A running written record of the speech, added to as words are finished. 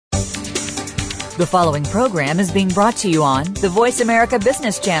The following program is being brought to you on the Voice America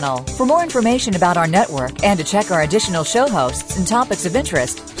Business Channel. For more information about our network and to check our additional show hosts and topics of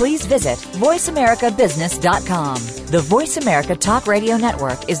interest, please visit voiceamericabusiness.com. The Voice America Talk Radio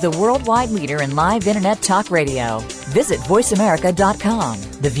Network is the worldwide leader in live Internet talk radio. Visit voiceamerica.com.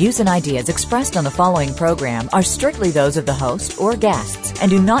 The views and ideas expressed on the following program are strictly those of the host or guests and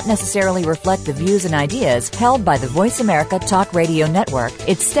do not necessarily reflect the views and ideas held by the Voice America Talk Radio Network,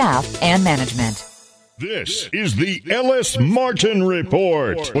 its staff, and management. This is the Ellis Martin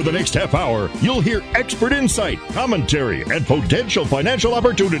Report. For the next half hour, you'll hear expert insight, commentary, and potential financial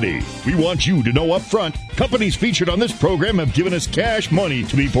opportunity. We want you to know up front, companies featured on this program have given us cash money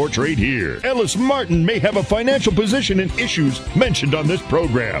to be portrayed here. Ellis Martin may have a financial position in issues mentioned on this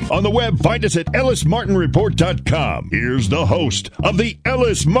program. On the web, find us at ellismartinreport.com. Here's the host of the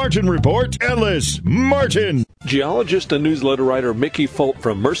Ellis Martin Report, Ellis Martin. Geologist and newsletter writer Mickey Folt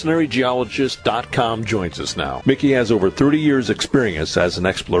from mercenarygeologist.com joins us now. Mickey has over 30 years' experience as an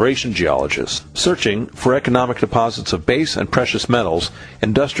exploration geologist, searching for economic deposits of base and precious metals,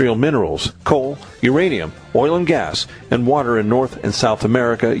 industrial minerals, coal, uranium, oil and gas, and water in North and South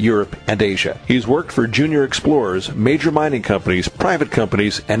America, Europe, and Asia. He's worked for junior explorers, major mining companies, private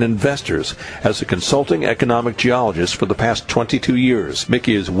companies, and investors as a consulting economic geologist for the past 22 years.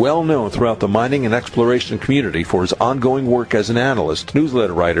 Mickey is well known throughout the mining and exploration community for his ongoing work as an analyst,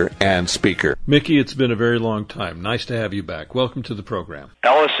 newsletter writer, and speaker. Mickey, it's been a very long time. Nice to have you back. Welcome to the program.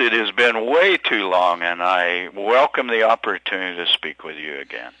 Ellis, it has been way too long, and I welcome the opportunity to speak with you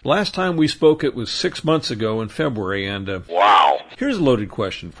again. Last time we spoke, it was 6 months ago in February, and wow. Here's a loaded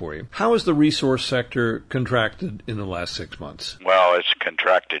question for you. How has the resource sector contracted in the last 6 months? Well, it's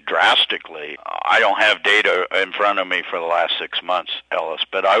contracted drastically. I don't have data in front of me for the last 6 months, Ellis,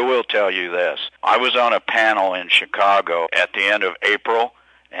 but I will tell you this. I was on a panel in Chicago at the end of April,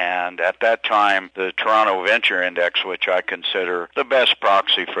 and at that time, the Toronto Venture Index, which I consider the best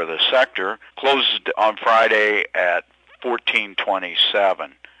proxy for the sector, closed on Friday at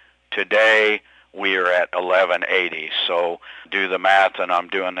 1427. Today, we are at 1180. So do the math, and I'm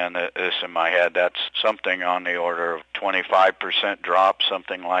doing this in my head. That's something on the order of 25% drop,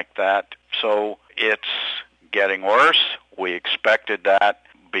 something like that. So it's getting worse. We expected that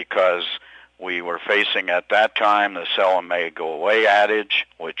because we were facing at that time the sell and may go away adage,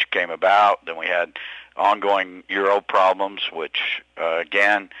 which came about. Then we had ongoing euro problems, which,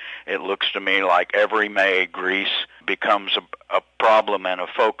 again, it looks to me like every May Greece becomes a problem and a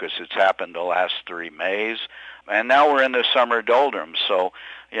focus. It's happened the last 3 Mays. And now we're in the summer doldrums. So,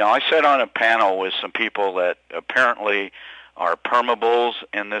 I sat on a panel with some people that apparently are permabulls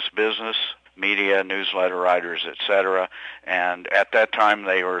in this business, media, newsletter writers, etc. And at that time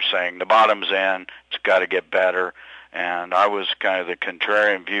they were saying the bottom's in, it's got to get better. And I was kind of the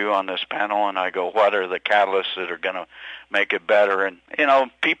contrarian view on this panel, and I go, what are the catalysts that are going to make it better? And,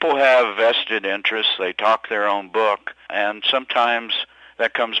 people have vested interests. They talk their own book, and sometimes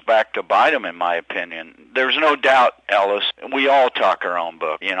that comes back to bite them, in my opinion. There's no doubt, Ellis, we all talk our own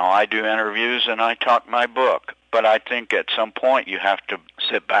book. I do interviews and I talk my book. But I think at some point you have to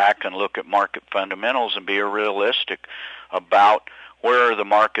sit back and look at market fundamentals and be realistic about where are the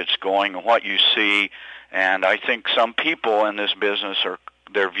markets going and what you see. And I think some people in this business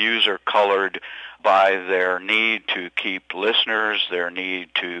their views are colored by their need to keep listeners, their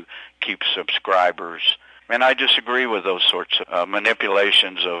need to keep subscribers. And I disagree with those sorts of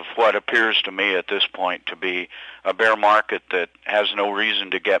manipulations of what appears to me at this point to be a bear market that has no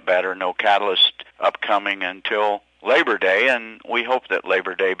reason to get better, no catalyst upcoming until Labor Day, and we hope that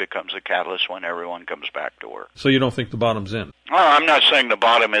Labor Day becomes a catalyst when everyone comes back to work. So you don't think the bottom's in? Well, I'm not saying the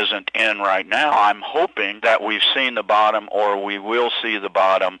bottom isn't in right now. I'm hoping that we've seen the bottom, or we will see the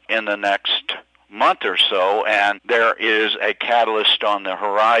bottom in the next month or so, and there is a catalyst on the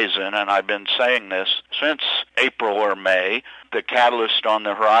horizon, and I've been saying this since April or May. The catalyst on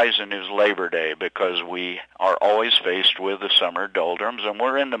the horizon is Labor Day, because we are always faced with the summer doldrums, and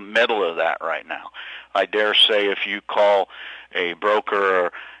we're in the middle of that right now. I dare say if you call a broker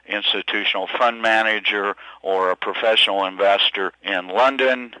or institutional fund manager or a professional investor in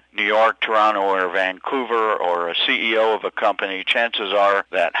London, New York, Toronto, or Vancouver, or a CEO of a company, chances are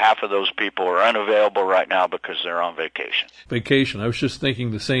that half of those people are unavailable right now because they're on vacation. Vacation. I was just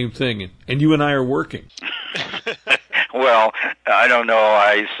thinking the same thing. And you and I are working. Well, I don't know.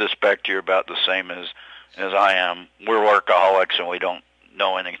 I suspect you're about the same as I am. We're workaholics and we don't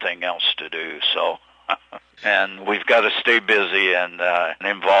know anything else to do, so... And we've got to stay busy and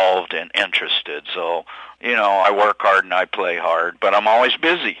involved and interested. So I work hard and I play hard, but I'm always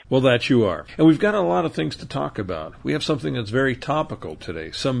busy. Well, that you are. And we've got a lot of things to talk about. We have something that's very topical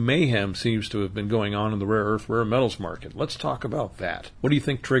today. Some mayhem seems to have been going on in the rare earth, rare metals market. Let's talk about that. What do you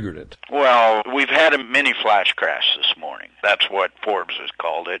think triggered it? Well, we've had a mini flash crash this morning. That's what Forbes has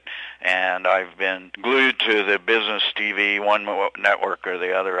called it. And I've been glued to the business TV, one network or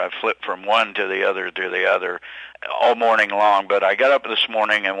the other. I've flipped from one to the other all morning long. But I got up this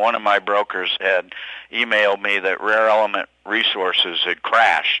morning and one of my brokers had emailed me that Rare Element Resources had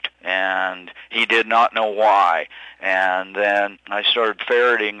crashed, and he did not know why. And then I started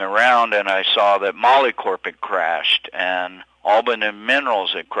ferreting around, and I saw that Molycorp had crashed, and Alban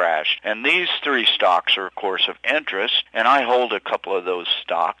Minerals had crashed. And these three stocks are, of course, of interest, and I hold a couple of those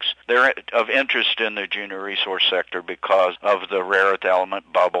stocks. They're of interest in the junior resource sector because of the rare earth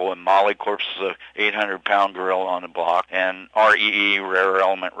element bubble, and Molycorp's the 800-pound gorilla on the block, and REE, Rare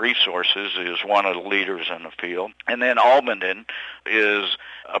Element Resources, is one of the leaders in the field. And then Alban is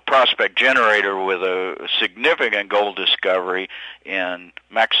a prospect generator with a significant gold discovery in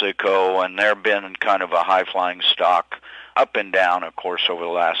Mexico, and they've been kind of a high-flying stock up and down, of course, over the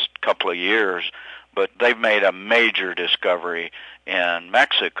last couple of years, but they've made a major discovery in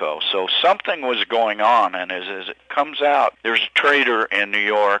Mexico. So something was going on, and as it comes out, there's a trader in New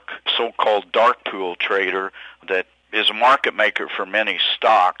York, so-called dark pool trader, that is a market maker for many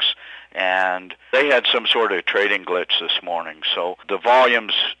stocks, and they had some sort of trading glitch this morning. So the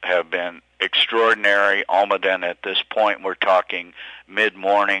volumes have been extraordinary. Almaden, at this point, we're talking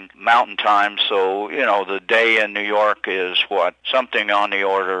mid-morning Mountain Time, so, the day in New York is something on the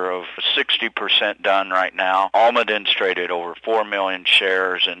order of 60% done right now. Almaden's traded over 4 million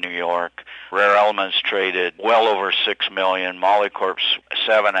shares in New York. Rare Elements traded well over 6 million. Molycorp's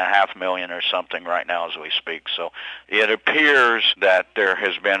 7.5 million or something right now as we speak. So it appears that there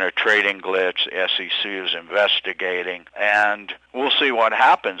has been a trading glitch. The SEC is investigating, and we'll see what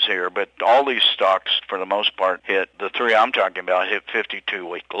happens here. But all these stocks, for the most part, the three I'm talking about, hit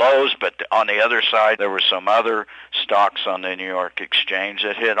 52-week lows, but on the other side, there were some other stocks on the New York Exchange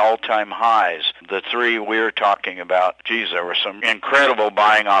that hit all-time highs. The three we're talking about, there were some incredible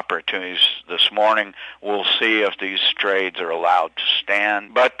buying opportunities this morning. We'll see if these trades are allowed to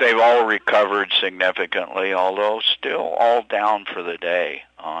stand, but they've all recovered significantly, although still all down for the day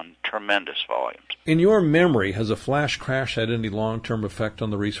on tremendous volumes. In your memory, has a flash crash had any long-term effect on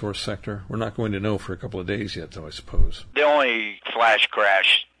the resource sector? We're not going to know for a couple of days yet, though, I suppose. The only flash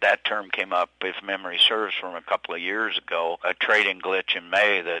crash, that term came up, if memory serves, from a couple of years ago, a trading glitch in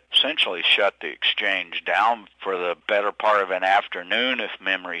May that essentially shut the exchange down for the better part of an afternoon, if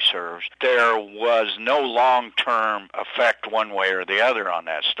memory serves. There was no long-term effect one way or the other on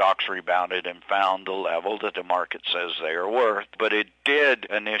that. Stocks rebounded and found the level that the market says they are worth, but it did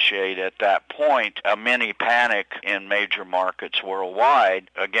initiate at that point a mini panic in major markets worldwide.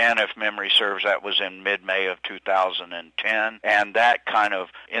 Again, if memory serves, that was in mid-May of 2010, and that kind of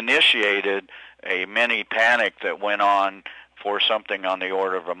initiated a mini panic that went on for something on the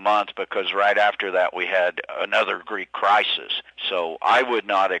order of a month, because right after that we had another Greek crisis. So I would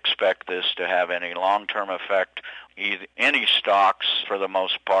not expect this to have any long-term effect any stocks for the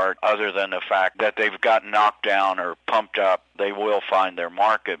most part, other than the fact that they've gotten knocked down or pumped up. They will find their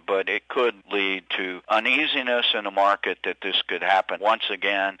market, but it could lead to uneasiness in the market that this could happen. Once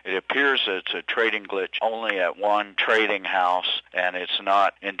again, it appears that it's a trading glitch only at one trading house, and it's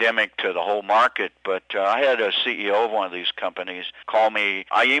not endemic to the whole market. But I had a CEO of one of these companies call me.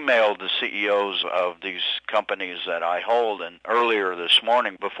 I emailed the CEOs of these companies that I hold, and earlier this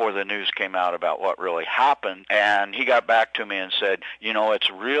morning, before the news came out about what really happened, and he got back to me and said, it's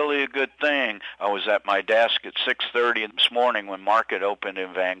really a good thing I was at my desk at 6:30 this morning when market opened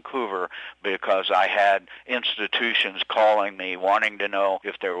in Vancouver, because I had institutions calling me wanting to know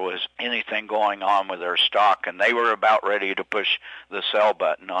if there was anything going on with their stock, and they were about ready to push the sell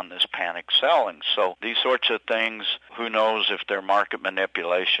button on this panic selling. So these sorts of things, who knows if they're market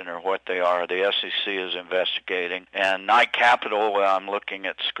manipulation or what they are. The SEC is investigating, and Knight Capital, I'm looking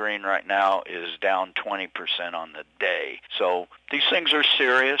at the screen right now, is down 20% on the day. So these things are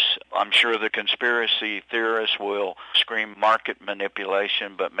serious. I'm sure the conspiracy theorists will scream market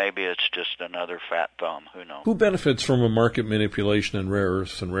manipulation, but maybe it's just another fat thumb. Who knows? Who benefits from a market manipulation in rare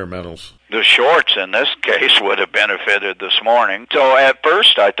earths and rare metals? The shorts, in this case, would have benefited this morning. So at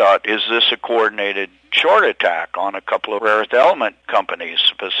first I thought, is this a coordinated short attack on a couple of rare earth element companies,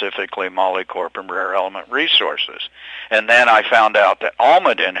 specifically Molycorp and Rare Element Resources. And then I found out that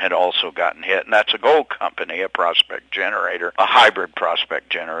Almaden had also gotten hit, and that's a gold company, a prospect generator, a hybrid prospect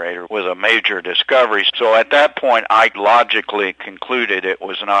generator with a major discovery. So at that point, I logically concluded it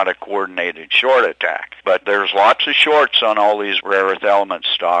was not a coordinated short attack. But there's lots of shorts on all these rare earth element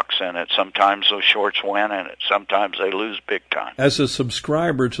stocks, and sometimes those shorts win, and sometimes they lose big time. As a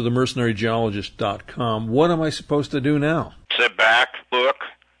subscriber to the mercenarygeologist.com, what am I supposed to do now? Sit back, look,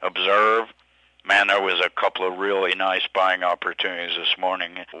 observe. Man, there was a couple of really nice buying opportunities this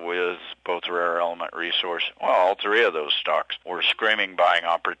morning with both Rare Element Resource. Well, all three of those stocks were screaming buying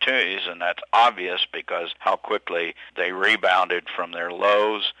opportunities, and that's obvious because how quickly they rebounded from their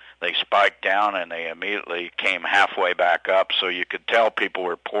lows. They spiked down and they immediately came halfway back up, so you could tell people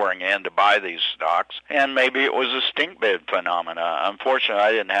were pouring in to buy these stocks. And maybe it was a stink bid phenomena. Unfortunately,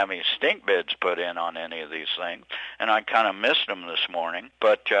 I didn't have any stink bids put in on any of these things, and I kind of missed them this morning.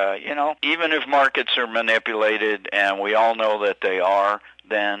 But, even if markets are manipulated, and we all know that they are,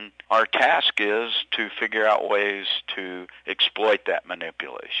 then our task is to figure out ways to exploit that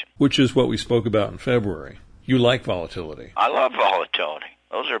manipulation. Which is what we spoke about in February. You like volatility. I love volatility.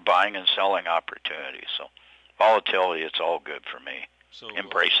 Those are buying and selling opportunities. So volatility, it's all good for me. So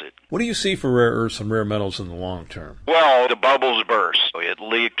embrace it. What do you see for rare earths and rare metals in the long term? Well, the bubbles burst. It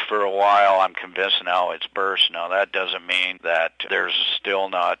leaked for a while. I'm convinced now it's burst. Now, that doesn't mean that there's still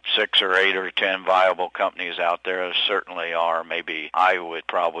not 6 or 8 or 10 viable companies out there. There certainly are. Maybe I would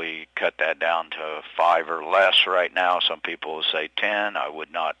probably cut that down to 5 or less right now. Some people will say 10. I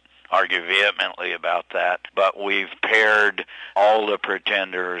would not argue vehemently about that, but we've paired all the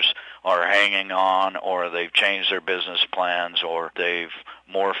pretenders are hanging on, or they've changed their business plans, or they've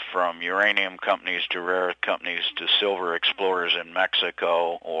morphed from uranium companies to rare earth companies to silver explorers in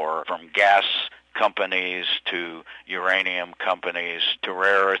Mexico, or from gas companies to uranium companies to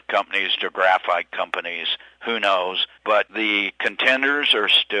rare earth companies to graphite companies. Who knows? But the contenders are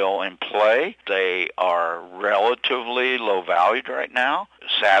still in play. They are relatively low valued right now.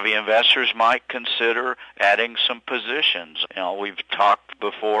 Savvy investors might consider adding some positions. We've talked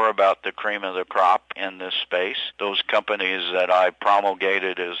before about the cream of the crop in this space. Those companies that I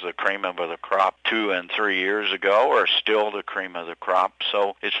promulgated as the cream of the crop 2 and 3 years ago are still the cream of the crop.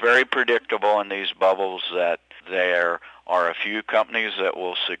 So it's very predictable in these bubbles that there are a few companies that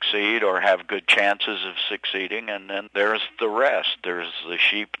will succeed or have good chances of succeeding, and then there's the rest. There's the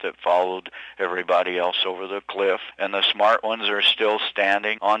sheep that followed everybody else over the cliff, and the smart ones are still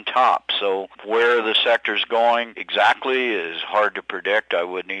standing on top. So where the sector's going exactly is hard to predict. I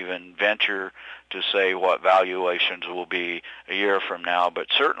wouldn't even venture to say what valuations will be a year from now, but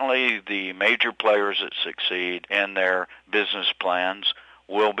certainly the major players that succeed in their business plans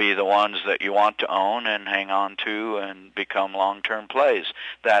will be the ones that you want to own and hang on to and become long-term plays.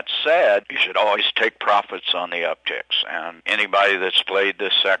 That said, you should always take profits on the upticks. And anybody that's played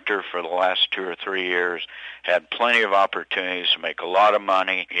this sector for the last 2 or 3 years had plenty of opportunities to make a lot of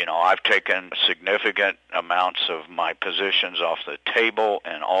money. I've taken significant amounts of my positions off the table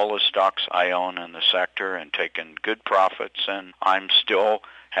and all the stocks I own in the sector and taken good profits, and I'm still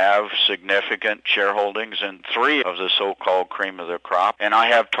have significant shareholdings in 3 of the so-called cream of the crop, and I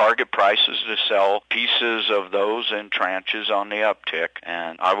have target prices to sell pieces of those in tranches on the uptick,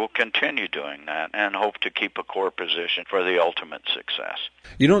 and I will continue doing that and hope to keep a core position for the ultimate success.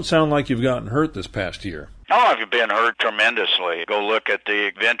 You don't sound like you've gotten hurt this past year. Oh, I've been hurt tremendously. Go look at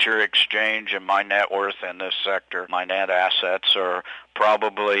the venture exchange and my net worth in this sector. My net assets are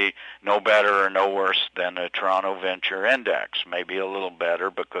probably no better or no worse than the Toronto Venture Index. Maybe a little better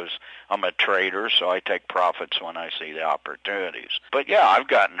because I'm a trader, so I take profits when I see the opportunities. But yeah, I've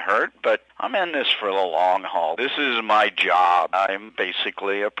gotten hurt, but I'm in this for the long haul. This is my job. I'm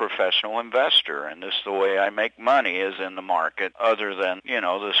basically a professional investor, and this is the way I make money is in the market, other than,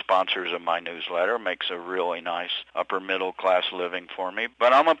 the sponsors of my newsletter makes a really nice upper middle class living for me.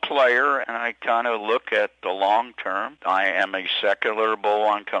 But I'm a player, and I kind of look at the long term. I am a secular bull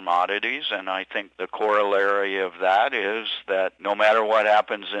on commodities, and I think the corollary of that is that no matter what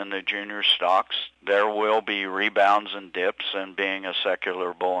happens in the junior stocks, there will be rebounds and dips, and being a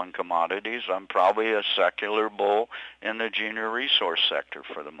secular bull in commodities, I'm probably a secular bull in the junior resource sector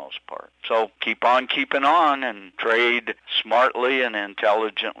for the most part. So keep on keeping on and trade smartly and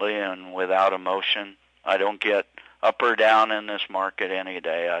intelligently and without emotion. I don't get up or down in this market any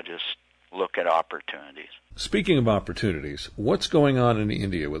day. I just look at opportunities. Speaking of opportunities, what's going on in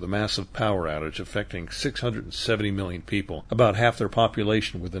India with a massive power outage affecting 670 million people, about half their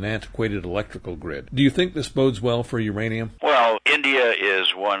population, with an antiquated electrical grid? Do you think this bodes well for uranium? Well, India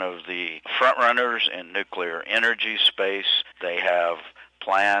is one of the front runners in nuclear energy space. They have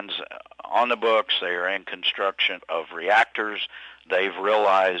plans on the books. They are in construction of reactors. They've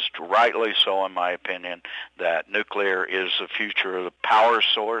realized, rightly so in my opinion, that nuclear is the future of the power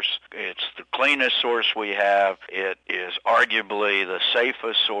source. It's the cleanest source we have. It is arguably the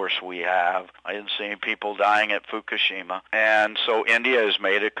safest source we have. I didn't see any people dying at Fukushima. And so India has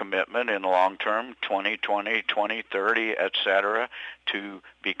made a commitment in the long term, 2020, 2030, etc., to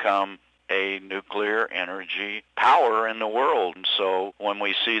become a nuclear energy power in the world. And so when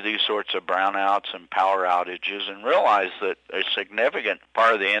we see these sorts of brownouts and power outages and realize that a significant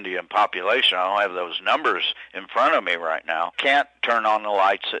part of the Indian population, I don't have those numbers in front of me right now, can't turn on the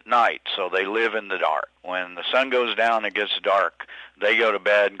lights at night, so they live in the dark. When the sun goes down, it gets dark. They go to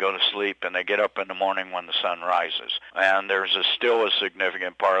bed and go to sleep, and they get up in the morning when the sun rises. And there's still a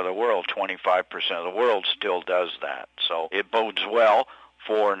significant part of the world, 25% of the world still does that. So it bodes well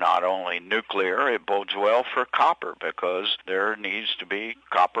for not only nuclear, it bodes well for copper, because there needs to be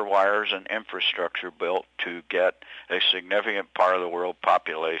copper wires and infrastructure built to get a significant part of the world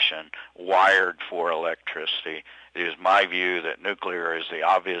population wired for electricity. It is my view that nuclear is the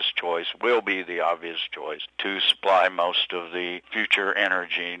obvious choice, will be the obvious choice, to supply most of the future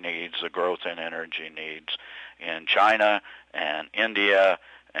energy needs, the growth in energy needs in China and India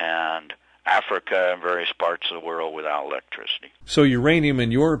and Africa and various parts of the world without electricity. So uranium,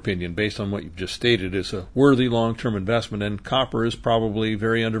 in your opinion, based on what you've just stated, is a worthy long-term investment, and copper is probably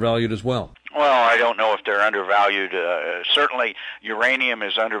very undervalued as well. Well, I don't know if they're undervalued. Certainly, uranium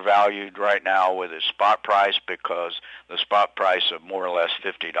is undervalued right now with its spot price, because the spot price of more or less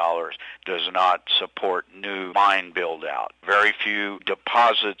 $50 does not support new mine build-out. Very few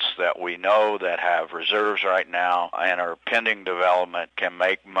deposits that we know that have reserves right now and are pending development can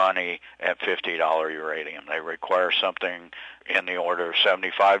make money at $50 uranium. They require something in the order of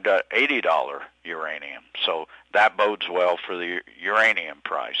 $75 to $80 uranium. So that bodes well for the uranium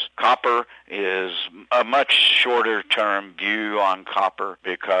price. Copper is a much shorter term view on copper,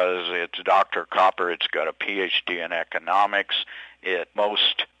 because it's Dr. Copper. It's got a PhD in economics. It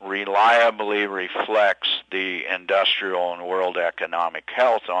most reliably reflects the industrial and world economic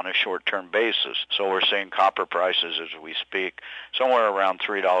health on a short-term basis. So we're seeing copper prices as we speak somewhere around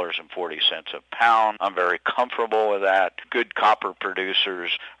 $3.40 a pound. I'm very comfortable with that. Good copper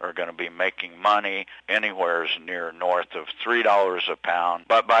producers are going to be making money anywhere near north of $3 a pound.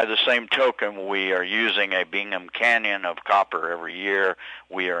 But by the same token, we are using a Bingham Canyon of copper every year.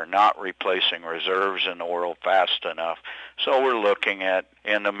 We are not replacing reserves in the world fast enough. So we're looking at,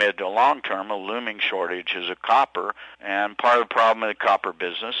 in the mid to long term, a looming shortage of copper. And part of the problem of the copper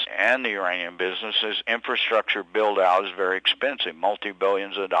business and the uranium business is infrastructure build-out is very expensive,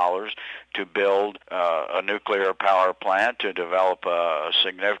 multi-billions of dollars to build a nuclear power plant, to develop a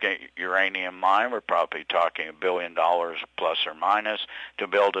significant uranium mine. We're probably talking $1 billion plus or minus. To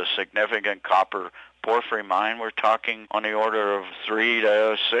build a significant copper porphyry mine, we're talking on the order of $3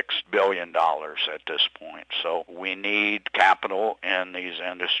 to $6 billion at this point. So we need capital in these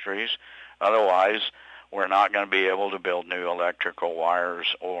industries. Otherwise, we're not going to be able to build new electrical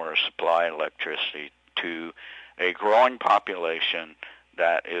wires or supply electricity to a growing population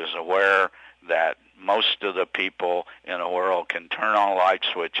that is aware that most of the people in the world can turn on a light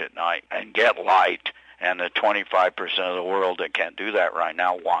switch at night and get light, and the 25% of the world that can't do that right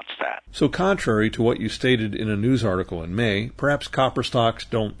now wants that. So contrary to what you stated in a news article in May, perhaps copper stocks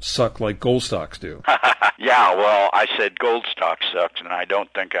don't suck like gold stocks do. Yeah, well, I said gold stocks sucked, and I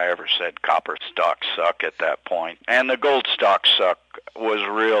don't think I ever said copper stocks suck at that point. And the gold stocks suck was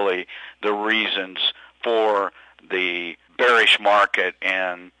really the reasons for the bearish market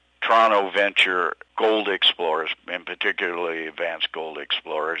in Toronto venture gold explorers, and particularly advanced gold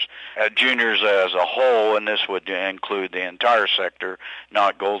explorers. Juniors as a whole, and this would include the entire sector,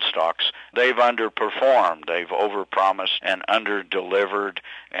 not gold stocks, they've underperformed. They've overpromised and underdelivered,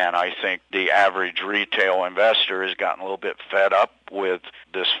 and I think the average retail investor has gotten a little bit fed up with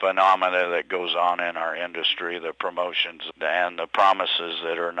this phenomena that goes on in our industry, the promotions and the promises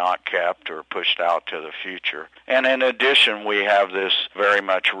that are not kept or pushed out to the future. And in addition, we have this very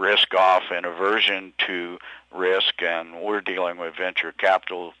much risk-off and aversion to risk, and we're dealing with venture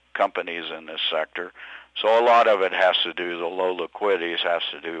capital companies in this sector. So a lot of it has to do, the low liquidities has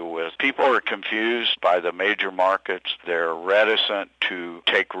to do with people are confused by the major markets. They're reticent to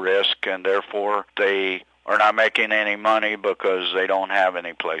take risk, and therefore they are not making any money because they don't have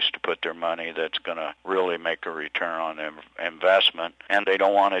any place to put their money that's going to really make a return on their investment, and they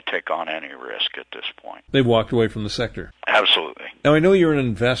don't want to take on any risk at this point. They've walked away from the sector. Absolutely. Now, I know you're an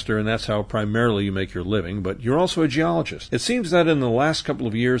investor, and that's how primarily you make your living, but you're also a geologist. It seems that in the last couple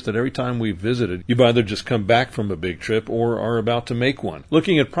of years that every time we've visited, you've either just come back from a big trip or are about to make one,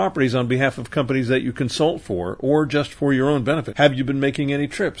 looking at properties on behalf of companies that you consult for or just for your own benefit. Have you been making any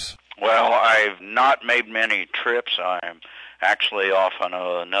trips? Well, I've not made many trips. I'm actually off on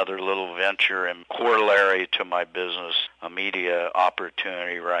another little venture and corollary to my business, a media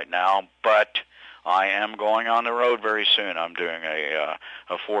opportunity right now, but I am going on the road very soon. I'm doing a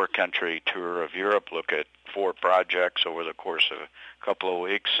 4-country tour of Europe, look at 4 projects over the course of a couple of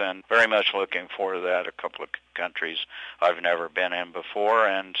weeks, and very much looking forward to that. A couple of countries I've never been in before,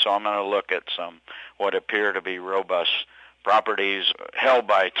 and so I'm going to look at some what appear to be robust properties held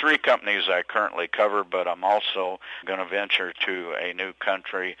by 3 companies I currently cover, but I'm also going to venture to a new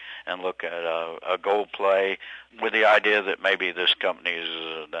country and look at a gold play with the idea that maybe this company is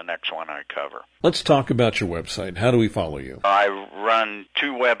the next one I cover. Let's talk about your website. How do we follow you? I run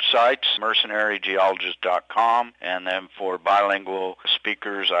 2 websites, mercenarygeologist.com, and then for bilingual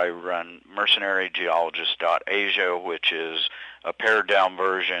speakers, I run mercenarygeologist.asia, which is a pared-down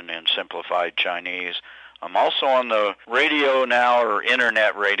version in simplified Chinese. I'm also on the radio now, or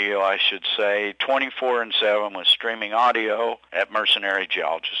internet radio, I should say, 24/7 with streaming audio at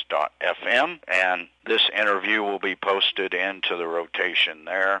mercenarygeologist.fm, and this interview will be posted into the rotation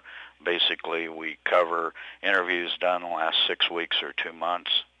there. Basically, we cover interviews done in the last 6 weeks or 2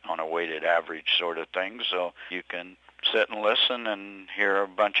 months on a weighted average sort of thing, so you can sit and listen and hear a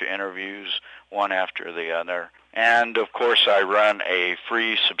bunch of interviews one after the other. And, of course, I run a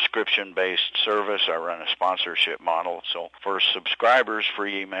free subscription-based service. I run a sponsorship model. So for subscribers,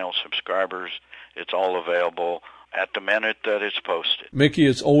 free email subscribers, it's all available at the minute that it's posted. Mickey,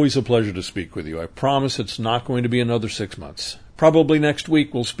 it's always a pleasure to speak with you. I promise it's not going to be another 6 months. Probably next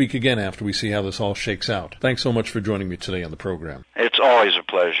week we'll speak again after we see how this all shakes out. Thanks so much for joining me today on the program. It's always a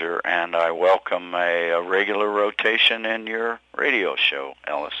pleasure, and I welcome a regular rotation in your radio show,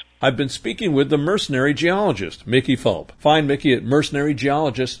 Ellis. I've been speaking with the mercenary geologist, Mickey Fulp. Find Mickey at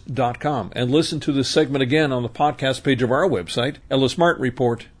mercenarygeologist.com and listen to this segment again on the podcast page of our website,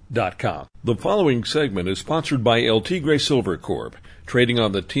 ellismartinreport.com. The following segment is sponsored by LT Gray Silver Corp., trading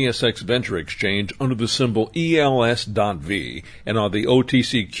on the TSX Venture Exchange under the symbol ELS.V and on the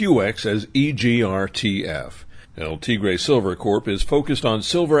OTCQX as EGRTF. LT Gray Silver Corp. is focused on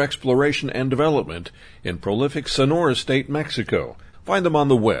silver exploration and development in prolific Sonora State, Mexico. Find them on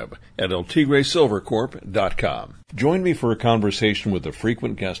the web at ltgraysilvercorp.com. Join me for a conversation with a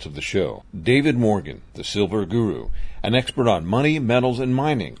frequent guest of the show, David Morgan, the Silver Guru, an expert on money, metals, and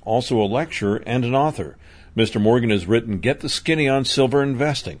mining, also a lecturer and an author. Mr. Morgan has written Get the Skinny on Silver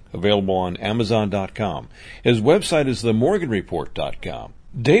Investing, available on Amazon.com. His website is themorganreport.com.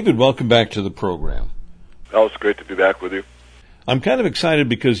 David, welcome back to the program. Well, it's great to be back with you. I'm kind of excited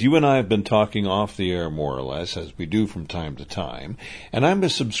because you and I have been talking off the air more or less, as we do from time to time, and I'm a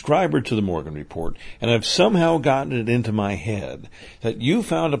subscriber to the Morgan Report, and I've somehow gotten it into my head that you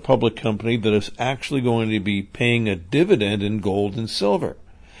found a public company that is actually going to be paying a dividend in gold and silver.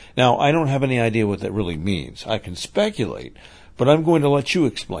 Now, I don't have any idea what that really means. I can speculate, but I'm going to let you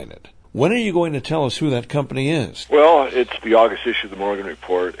explain it. When are you going to tell us who that company is? Well, it's the August issue of the Morgan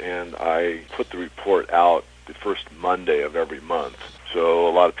Report, and I put the report out the first Monday of every month. So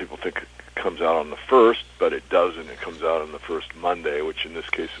a lot of people think it comes out on the 1st, but it doesn't. It comes out on the first Monday, which in this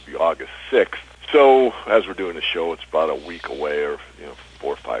case would be August 6th. So as we're doing the show, it's about a week away, or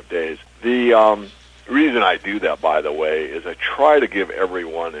 4 or 5 days. The reason I do that, by the way, is I try to give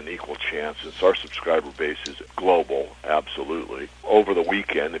everyone an equal chance, since our subscriber base is global, absolutely. Over the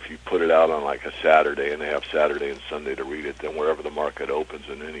weekend, if you put it out on like a Saturday, and they have Saturday and Sunday to read it, then wherever the market opens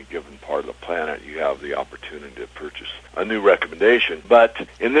in any given part of the planet, you have the opportunity to purchase a new recommendation. But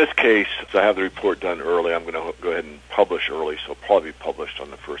in this case, I have the report done early. I'm going to go ahead and publish early, so it'll probably be published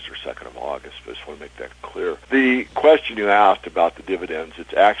on the 1st or 2nd of August, but I just want to make that clear. The question you asked about the dividends,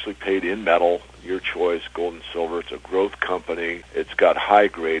 it's actually paid in metal, your choice, gold and silver. It's a growth company. It's got high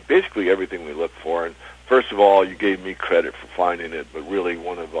grade, basically everything we look for. And first of all, you gave me credit for finding it, but really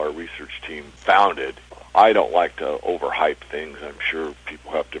one of our research team found it. I don't like to overhype things. I'm sure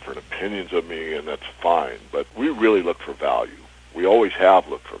people have different opinions of me, and that's fine. But we really look for value. We always have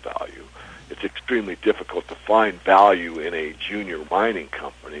looked for value. It's extremely difficult to find value in a junior mining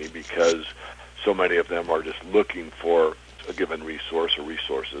company because so many of them are just looking for a given resource or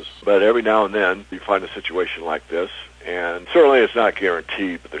resources. But every now and then you find a situation like this, And certainly it's not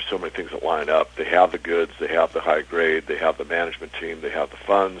guaranteed, but there's so many things that line up. They have the goods, they have the high grade, they have the management team, they have the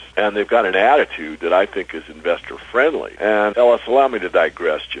funds, and they've got an attitude that I think is investor-friendly. And Ellis, allow me to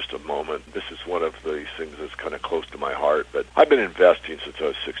digress just a moment. This is one of these things that's kind of close to my heart, but I've been investing since I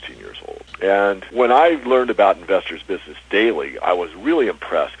was 16 years old. And when I learned about Investors Business Daily, I was really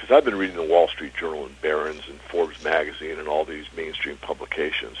impressed because I've been reading the Wall Street Journal and Barron's and Forbes magazine and all these mainstream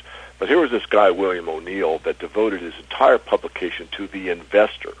publications. But here was this guy, William O'Neill, that devoted his entire publication to the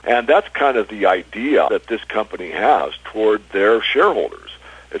investor. And that's kind of the idea that this company has toward their shareholders.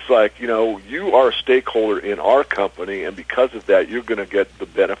 It's like, you are a stakeholder in our company, and because of that, you're going to get the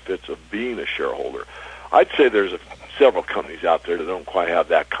benefits of being a shareholder. I'd say there's several companies out there that don't quite have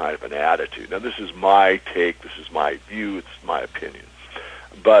that kind of an attitude. Now, this is my take, this is my view, it's my opinion.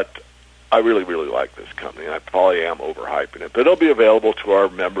 But I really, really like this company, and I probably am overhyping it. But it'll be available to our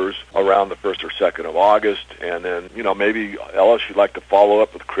members around the 1st or 2nd of August, and then, maybe, Ellis, you'd like to follow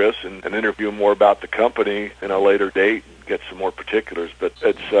up with Chris and interview more about the company in a later date and get some more particulars. But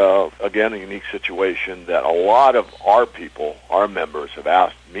it's, again, a unique situation that a lot of our people, our members, have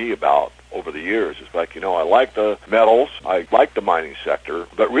asked me about over the years. It's like, I like the metals, I like the mining sector,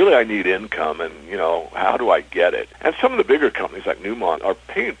 but really I need income, and, how do I get it? And some of the bigger companies like Newmont are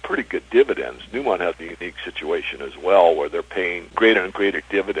paying pretty good dividends. Newmont has a unique situation as well where they're paying greater and greater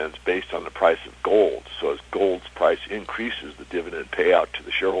dividends based on the price of gold. So as gold's price increases, the dividend payout to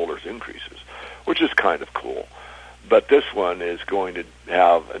the shareholders increases, which is kind of cool. But this one is going to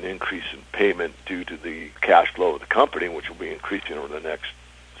have an increase in payment due to the cash flow of the company, which will be increasing over the next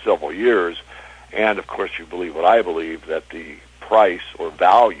several years. And of course, you believe what I believe, that the price or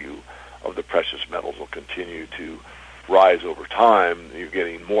value of the precious metals will continue to rise over time. You're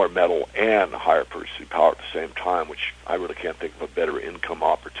getting more metal and higher purchasing power at the same time, which I really can't think of a better income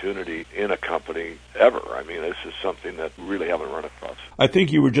opportunity in a company ever. I mean, this is something that we really haven't run across. I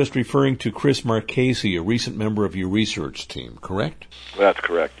think you were just referring to Chris Marchese, a recent member of your research team, correct? That's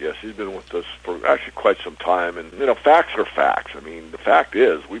correct, yes. He's been with us for actually quite some time. And, facts are facts. I mean, the fact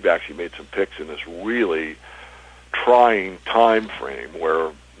is we've actually made some picks in this really trying time frame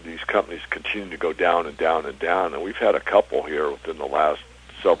where these companies continue to go down and down and down. And we've had a couple here within the last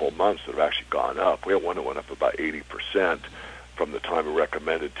several months that have actually gone up. We had one that went up about 80% from the time we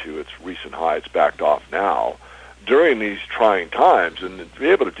recommended to its recent high. It's backed off now during these trying times. And to be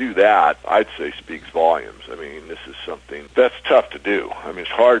able to do that, I'd say, speaks volumes. I mean, this is something that's tough to do. I mean, it's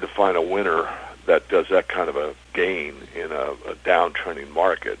hard to find a winner that does that kind of a gain in a downtrending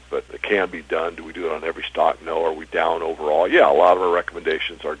market, but it can be done. Do we do it on every stock? No. Are we down overall? Yeah, a lot of our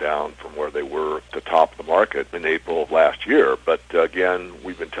recommendations are down from where they were at the top of the market in April of last year. But again,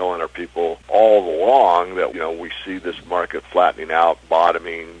 we've been telling our people all along that, we see this market flattening out,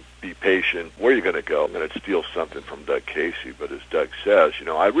 bottoming. Be patient. Where are you going to go? I'm going to steal something from Doug Casey, but as Doug says,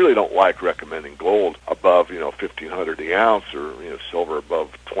 I really don't like recommending gold above, $1,500 the ounce, or, silver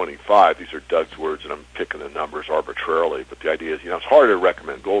above 25. These are Doug's words, and I'm picking the numbers arbitrarily. But the idea is, it's harder to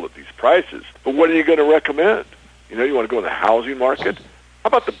recommend gold at these prices. But what are you going to recommend? You want to go in the housing market? How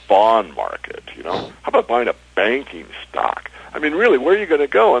about the bond market? How about buying a banking stock? I mean, really, where are you going to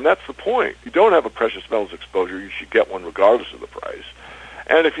go? And that's the point. You don't have a precious metals exposure. You should get one regardless of the price.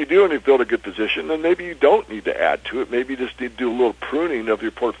 And if you do and you've built a good position, then maybe you don't need to add to it. Maybe you just need to do a little pruning of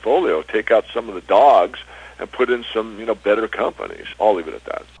your portfolio, take out some of the dogs and put in some, better companies. I'll leave it at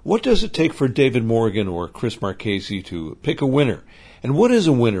that. What does it take for David Morgan or Chris Marchese to pick a winner? And what is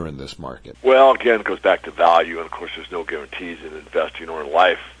a winner in this market? Well, again, it goes back to value. And, of course, there's no guarantees in investing or in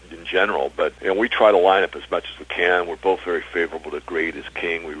life in general. But we try to line up as much as we can. We're both very favorable to grade is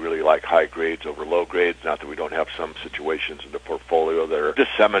king. We really like high grades over low grades. Not that we don't have some situations in the portfolio that are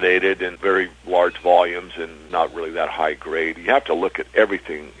disseminated in very large volumes and not really that high grade. You have to look at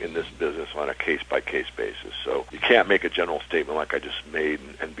everything in this business on a case-by-case basis. So you can't make a general statement like I just made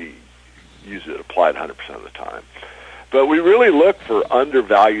and use it applied 100% of the time. But we really look for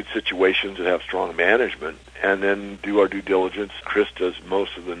undervalued situations that have strong management and then do our due diligence. Chris does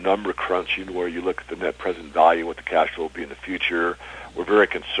most of the number crunching where you look at the net present value, what the cash flow will be in the future. We're very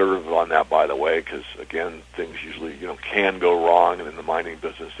conservative on that, by the way, because, again, things usually, can go wrong, and in the mining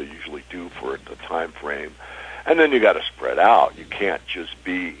business they usually do for the time frame. And then you got to spread out. You can't just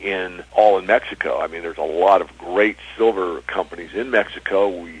be all in Mexico. I mean, there's a lot of great silver companies in Mexico.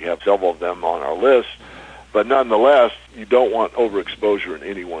 We have several of them on our list. But nonetheless, you don't want overexposure in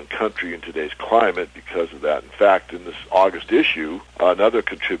any one country in today's climate because of that. In fact, in this August issue, another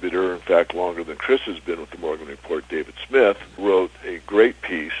contributor, in fact, longer than Chris has been with the Morgan Report, David Smith, wrote a great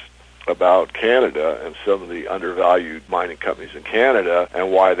piece about Canada and some of the undervalued mining companies in Canada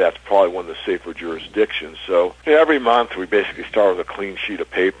and why that's probably one of the safer jurisdictions. So every month we basically start with a clean sheet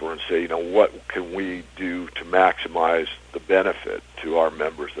of paper and say, what can we do to maximize the benefit to our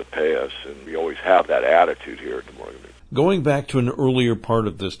members that pay us? And we always have that attitude here at the Morgan Group. Going back to an earlier part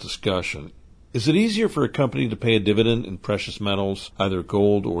of this discussion, is it easier for a company to pay a dividend in precious metals, either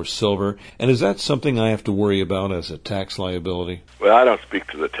gold or silver? And is that something I have to worry about as a tax liability? Well, I don't speak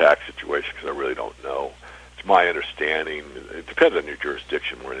to the tax situation because I really don't know. It's my understanding. It depends on your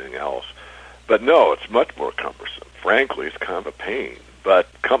jurisdiction more than anything else. But no, it's much more cumbersome. Frankly, it's kind of a pain. But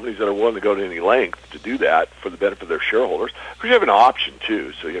companies that are willing to go to any length to do that for the benefit of their shareholders, because you have an option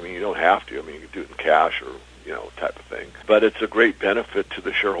too. So, you don't have to. You can do it in cash or type of thing. But it's a great benefit to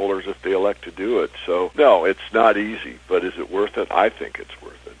the shareholders if they elect to do it. So, no, it's not easy, but is it worth it? I think it's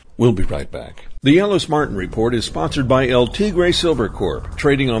worth it. We'll be right back. The Ellis Martin Report is sponsored by El Tigre Silver Corp,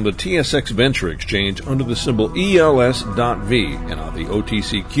 trading on the TSX Venture Exchange under the symbol ELS.V and on the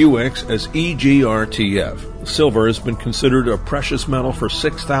OTCQX as EGRTF. Silver has been considered a precious metal for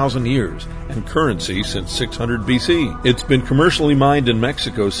 6,000 years and currency since 600 BC. It's been commercially mined in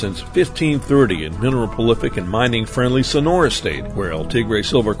Mexico since 1530 in mineral-prolific and mining-friendly Sonora State, where El Tigre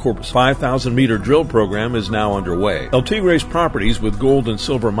Silver Corp's 5,000-meter drill program is now underway. El Tigre's properties with gold and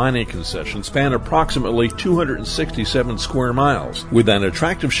silver mining concessions span approximately 267 square miles. With an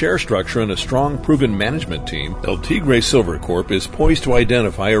attractive share structure and a strong, proven management team, El Tigre Silver Corp is poised to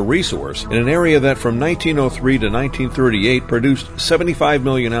identify a resource in an area that from 1903 to 1938 produced 75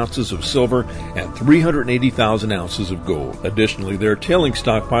 million ounces of silver and 380,000 ounces of gold. Additionally, their tailing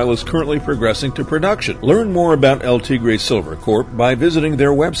stockpile is currently progressing to production. Learn more about El Tigre Silver Corp by visiting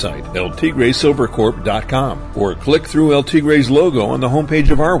their website, eltigresilvercorp.com, or click through El Tigre's logo on the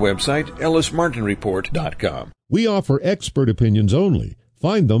homepage of our website, ellismartinreport.com. We offer expert opinions only.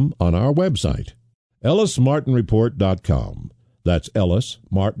 Find them on our website, ellismartinreport.com. That's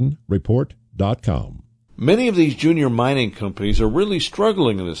ellismartinreport.com. Many of these junior mining companies are really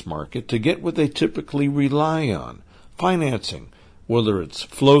struggling in this market to get what they typically rely on, financing, whether it's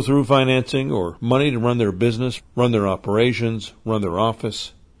flow-through financing or money to run their business, run their operations, run their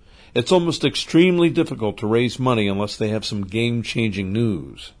office. It's almost extremely difficult to raise money unless they have some game-changing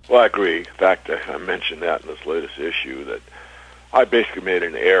news. Well, I agree. In fact, I mentioned that in this latest issue, that I basically made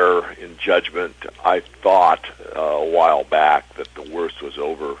an error in judgment. I thought a while back that the worst was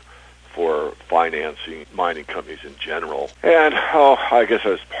over for financing mining companies in general. And I guess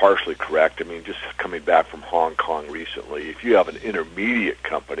I was partially correct. Just coming back from Hong Kong recently, if you have an intermediate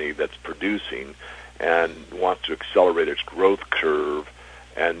company that's producing and wants to accelerate its growth curve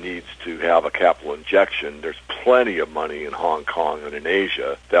and needs to have a capital injection, there's plenty of money in Hong Kong and in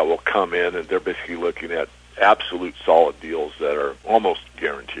Asia that will come in, and they're basically looking at absolute solid deals that are almost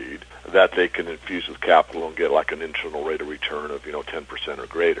guaranteed that they can infuse with capital and get like an internal rate of return of 10% or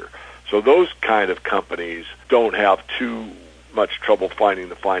greater. So those kind of companies don't have too much trouble finding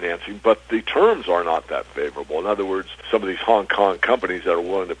the financing, but the terms are not that favorable. In other words, some of these Hong Kong companies that are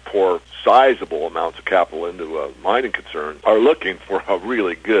willing to pour sizable amounts of capital into a mining concern are looking for a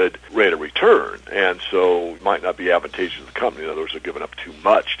really good rate of return, and so it might not be advantageous to the company. In other words, they're giving up too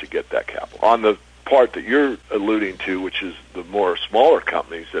much to get that capital. On the part that you're alluding to, which is the more smaller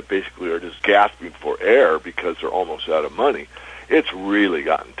companies that basically are just gasping for air because they're almost out of money, it's really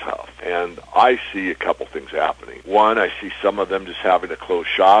gotten tough. And I see a couple things happening. One, I see some of them just having to close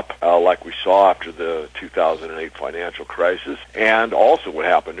shop, like we saw after the 2008 financial crisis, and also what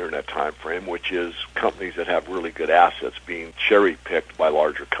happened during that time frame, which is companies that have really good assets being cherry-picked by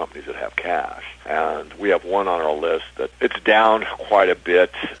larger companies that have cash. And we have one on our list that it's down quite a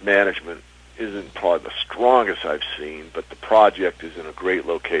bit. Management isn't probably the strongest I've seen, but the project is in a great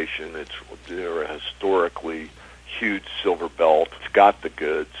location. They're historically huge silver belt. It's got the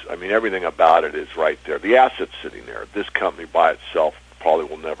goods. Everything about it is right there. The asset's sitting there. This company by itself probably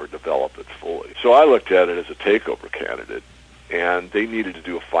will never develop it fully. So I looked at it as a takeover candidate, and they needed to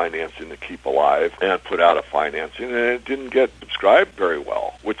do a financing to keep alive and put out a financing, and it didn't get subscribed very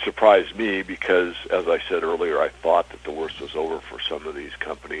well, which surprised me because, as I said earlier, I thought that the worst was over for some of these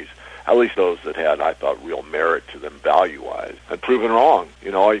companies, at least those that had, I thought, real merit to them value-wise, and proven wrong.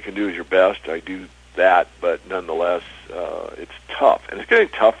 All you can do is your best. I do that, but nonetheless, it's tough, and it's getting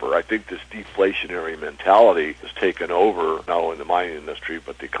tougher. I think this deflationary mentality has taken over not only the mining industry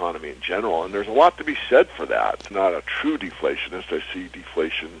but the economy in general, and there's a lot to be said for that. It's not a true deflationist. I see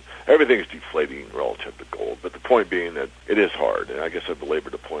deflation. Everything is deflating relative to gold, but the point being that it is hard, and I guess I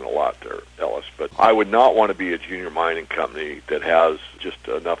belabored the point a lot there, Ellis, but I would not want to be a junior mining company that has just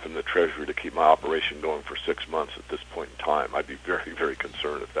enough in the treasury to keep my operation going for 6 months at this point in time. I'd be very, very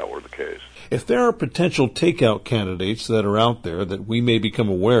concerned if that were the case. If there are potential takeout candidates that are out there that we may become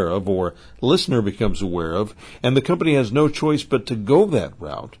aware of or listener becomes aware of, and the company has no choice but to go that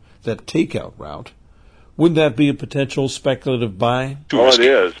route, that takeout route, wouldn't that be a potential speculative buy? Well, it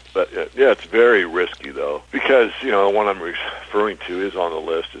is, but yeah, it's very risky, though, because, the one I'm referring to is on the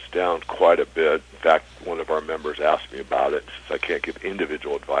list. It's down quite a bit. In fact, one of our members asked me about it. Since I can't give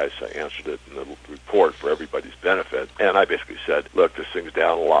individual advice, I answered it in the report for everybody's benefit. And I basically said, look, this thing's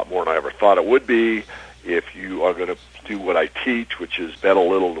down a lot more than I ever thought it would be. If you are going to do what I teach, which is bet a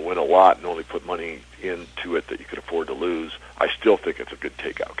little to win a lot and only put money into it that you can afford to lose, I still think it's a good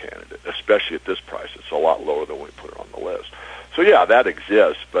takeout candidate, especially at this price. It's a lot lower than when we put it on the list. So, yeah, that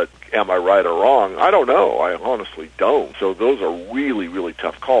exists, but am I right or wrong? I don't know. I honestly don't. So those are really, really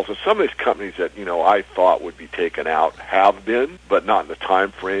tough calls. And some of these companies that, I thought would be taken out have been, but not in the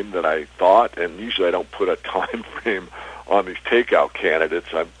time frame that I thought. And usually I don't put a time frame on these takeout candidates.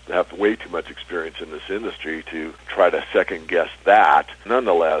 I have way too much experience in this industry to try to second-guess that.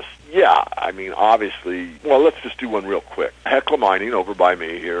 Nonetheless, yeah, obviously, well, let's just do one real quick. Hecla Mining over by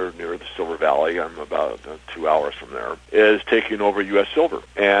me here near the Silver Valley, I'm about 2 hours from there, is taking over U.S. Silver.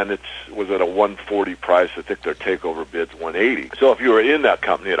 And it was at a $140 price. I think their takeover bid's $180. So if you were in that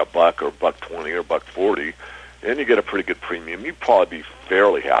company at $1 or $1.20 or $1.40, and you get a pretty good premium, you'd probably be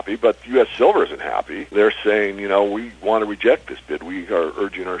fairly happy, but U.S. Silver isn't happy. They're saying, we want to reject this bid. We are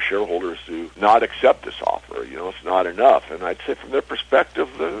urging our shareholders to not accept this offer. It's not enough. And I'd say from their perspective,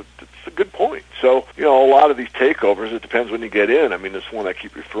 it's a good point. So, a lot of these takeovers, it depends when you get in. This one I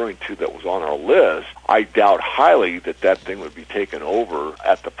keep referring to that was on our list, I doubt highly that thing would be taken over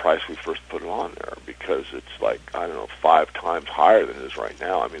at the price we first put it on there, because it's 5 times higher than it is right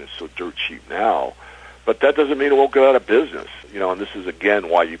now. It's so dirt cheap now. But that doesn't mean it won't go out of business. And this is, again,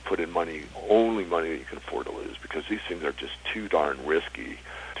 why you put in only money that you can afford to lose, because these things are just too darn risky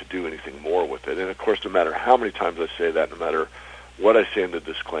to do anything more with it. And, of course, no matter how many times I say that, no matter what I say in the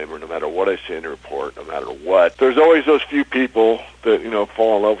disclaimer, no matter what I say in the report, no matter what, there's always those few people that,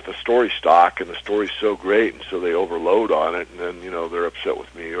 fall in love with the story stock, and the story's so great, and so they overload on it, and then, they're upset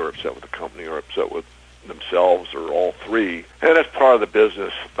with me or upset with the company or upset with themselves or all three, and that's part of the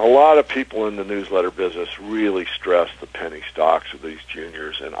business. A lot of people in the newsletter business really stress the penny stocks of these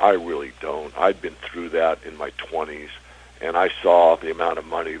juniors, and I really don't. I'd been through that in my 20s, and I saw the amount of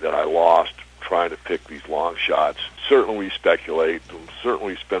money that I lost trying to pick these long shots. Certainly we speculate, and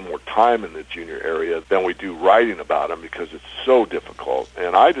certainly we spend more time in the junior area than we do writing about them, because it's so difficult.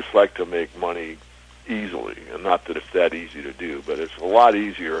 And I just like to make money easily, and not that it's that easy to do, but it's a lot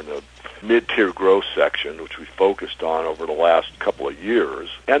easier in the mid-tier growth section, which we focused on over the last couple of years,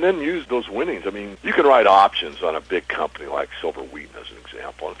 and then use those winnings. You can write options on a big company like Silver Wheaton as an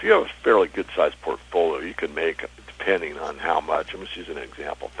example. And if you have a fairly good-sized portfolio, you can make, depending on how much, I'm just using an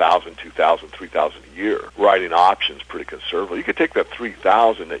example, $1,000, $2,000, $3,000 a year, writing options pretty conservatively. You could take that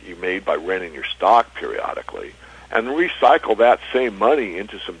 $3,000 that you made by renting your stock periodically and recycle that same money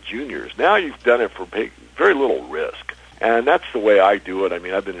into some juniors. Now you've done it for very little risk. And that's the way I do it.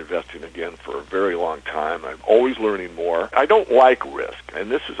 I've been investing, again, for a very long time. I'm always learning more. I don't like risk, and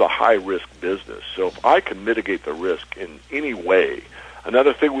this is a high-risk business. So if I can mitigate the risk in any way,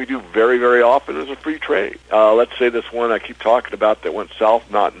 another thing we do very, very often is a free trade. Let's say this one I keep talking about that went south,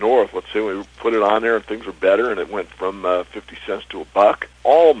 not north. Let's say we put it on there and things were better, and it went from 50 cents to $1.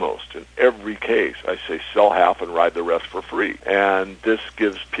 Almost in every case, I say sell half and ride the rest for free. And this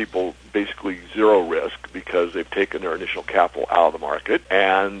gives people basically zero risk, because they've taken their initial capital out of the market.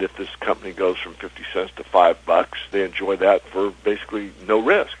 And if this company goes from 50 cents to $5, they enjoy that for basically no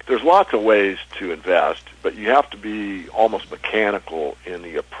risk. There's lots of ways to invest, but you have to be almost mechanical in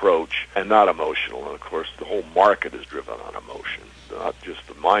the approach and not emotional. And, of course, the whole market is driven on emotion, not just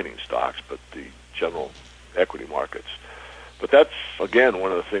the mining stocks, but the general equity markets. But that's, again,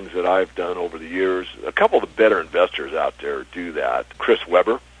 one of the things that I've done over the years. A couple of the better investors out there do that. Chris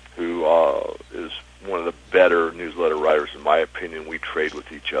Weber, who is one of the better newsletter writers, in my opinion. We trade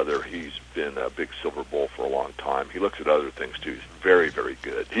with each other. He's been a big silver bull for a long time. He looks at other things, too. He's very, very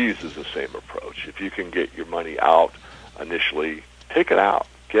good. He uses the same approach. If you can get your money out initially, take it out.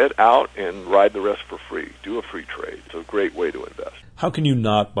 get out and ride the rest for free. Do a free trade. It's a great way to invest. How can you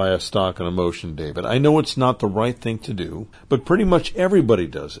not buy a stock on emotion, David? I know it's not the right thing to do, but pretty much everybody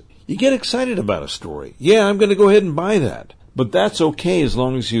does it. You get excited about a story. Yeah, I'm going to go ahead and buy that. But that's okay as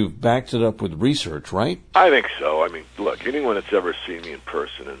long as you've backed it up with research, right? I think so. I mean, look, anyone that's ever seen me in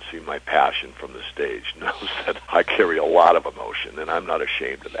person and seen my passion from the stage knows that I carry a lot of emotion, and I'm not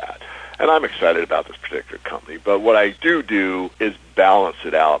ashamed of that. And I'm excited about this particular company. But what I do is balance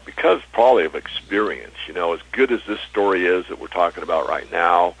it out because probably of experience. You know, as good as this story is that we're talking about right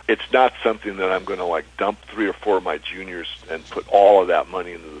now, it's not something that I'm going to like dump 3 or 4 of my juniors and put all of that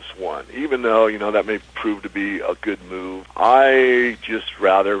money into this one. Even though, you know, that may prove to be a good move, I just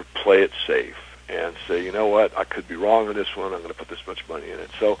rather play it safe and say, you know what, I could be wrong on this one. I'm going to put this much money in it.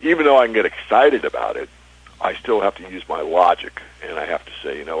 So even though I can get excited about it, I still have to use my logic, and I have to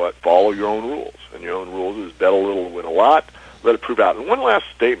say, you know what, follow your own rules. And your own rules is bet a little to win a lot, let it prove out. And one last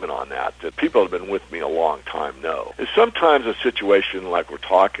statement on that people that have been with me a long time know, is sometimes a situation like we're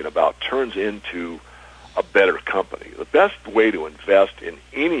talking about turns into a better company. The best way to invest in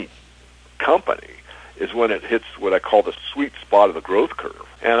any company is when it hits what I call the sweet spot of the growth curve.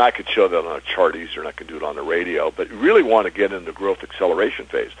 And I could show that on a chart easier, and I can do it on the radio, but you really want to get in the growth acceleration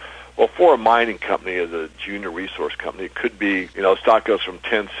phase. Well, for a mining company as a junior resource company, it could be, you know, stock goes from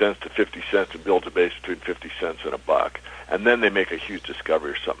 10 cents to 50 cents and builds a base between 50 cents and $1. And then they make a huge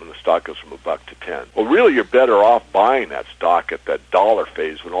discovery or something, and the stock goes from $1 to 10. Well, really, you're better off buying that stock at that dollar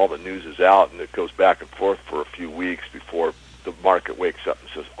phase when all the news is out and it goes back and forth for a few weeks before the market wakes up and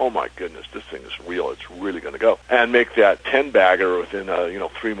says, oh my goodness, this thing is real, it's really going to go. And make that 10-bagger within a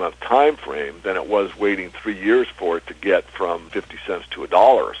 3-month time frame than it was waiting 3 years for it to get from 50 cents to $1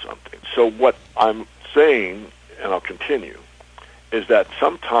 or something. So what I'm saying, and I'll continue, is that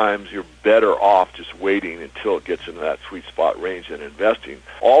sometimes you're better off just waiting until it gets into that sweet spot range and investing.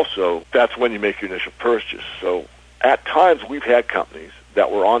 Also, that's when you make your initial purchase. So at times we've had companies that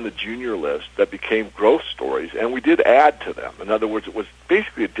were on the junior list that became growth stories, and we did add to them. In other words, it was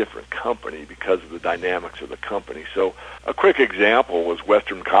basically a different company because of the dynamics of the company. So a quick example was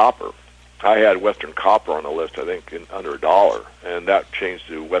Western Copper. I had Western Copper on the list, I think, in under $1, and that changed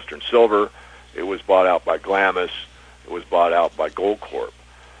to Western Silver. It was bought out by Glamis. It was bought out by Goldcorp.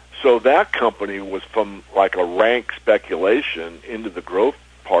 So that company was from like a rank speculation into the growth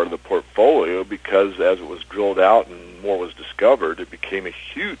part of the portfolio because as it was drilled out and more was discovered, it became a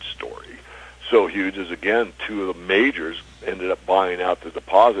huge story. So huge as, again, 2 of the majors ended up buying out the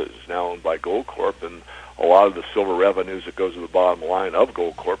deposit. It's now owned by Goldcorp, and a lot of the silver revenues that goes to the bottom line of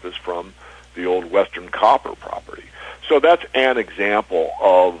Goldcorp is from the old Western Copper property. So that's an example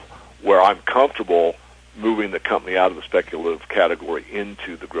of where I'm comfortable moving the company out of the speculative category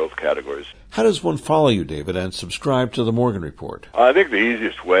into the growth categories. How does one follow you, David, and subscribe to the Morgan Report? I think the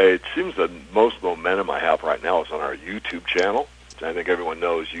easiest way, it seems the most momentum I have right now is on our YouTube channel. I think everyone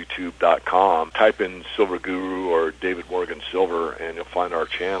knows youtube.com. Type in Silver Guru or David Morgan Silver, and you'll find our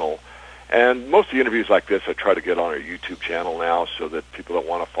channel. And most of the interviews like this I try to get on our YouTube channel now so that people that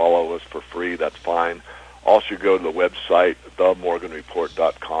want to follow us for free, that's fine. Also, go to the website,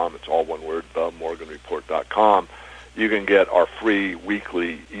 themorganreport.com. It's all one word, themorganreport.com. You can get our free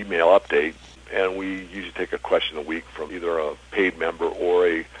weekly email update, and we usually take a question a week from either a paid member or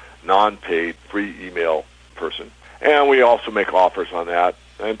a non-paid free email person. And we also make offers on that.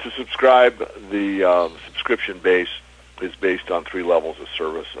 And to subscribe, the subscription base is based on 3 levels of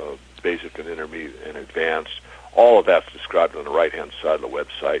service, basic and intermediate and advanced. All of that's described on the right-hand side of the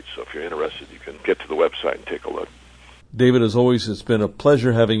website, so if you're interested, you can get to the website and take a look. David, as always, it's been a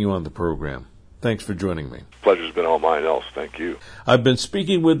pleasure having you on the program. Thanks for joining me. Pleasure's been all mine, Ellis. Thank you. I've been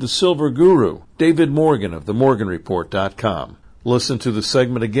speaking with the Silver Guru, David Morgan of themorganreport.com. Listen to the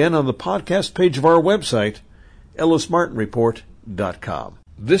segment again on the podcast page of our website, ellismartinreport.com.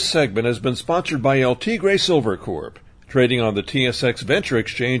 This segment has been sponsored by El Tigre Silver Corp., trading on the TSX Venture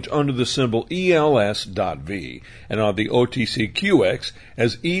Exchange under the symbol ELS.V and on the OTCQX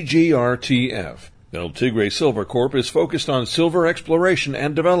as EGRTF. El Tigre Silver Corp is focused on silver exploration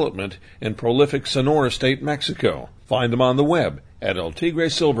and development in prolific Sonora State, Mexico. Find them on the web at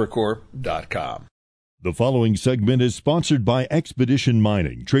eltigresilvercorp.com. The following segment is sponsored by Expedition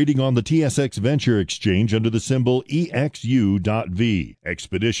Mining, trading on the TSX Venture Exchange under the symbol EXU.V.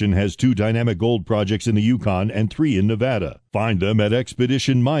 Expedition has 2 dynamic gold projects in the Yukon and 3 in Nevada. Find them at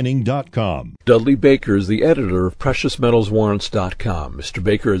expeditionmining.com. Dudley Baker is the editor of PreciousMetalsWarrants.com. Mr.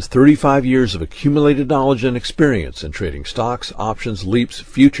 Baker has 35 years of accumulated knowledge and experience in trading stocks, options, leaps,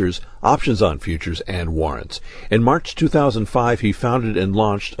 futures, options on futures, and warrants. In March 2005, he founded and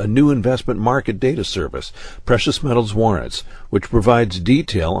launched a new investment market data service, Precious Metals Warrants, which provides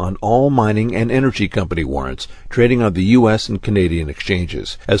detail on all mining and energy company warrants trading on the U.S. and Canadian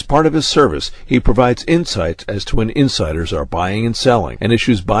exchanges. As part of his service, he provides insights as to when insiders are buying and selling, and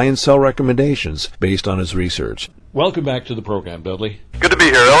issues buy and sell recommendations based on his research. Welcome back to the program, Dudley. Good to be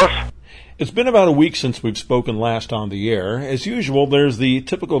here, Ellis. It's been about a week since we've spoken last on the air. As usual, there's the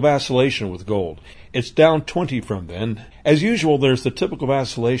typical vacillation with gold. It's down 20 from then. As usual, there's the typical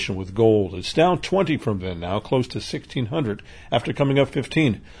vacillation with gold. It's down 20 from then now, close to 1,600 after coming up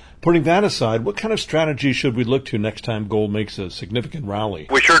 15. Putting that aside, what kind of strategy should we look to next time gold makes a significant rally?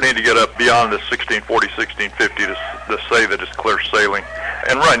 We sure need to get up beyond the 1640, 1650 to say that it's clear sailing.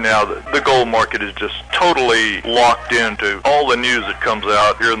 And right now, the gold market is just totally locked into all the news that comes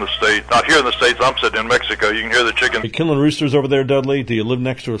out here in the States. Not here in the States, I'm sitting in Mexico. You can hear the chickens. Are you killing roosters over there, Dudley? Do you live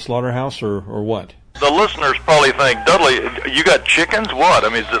next to a slaughterhouse or what? The listeners probably think, Dudley, you got chickens? What? I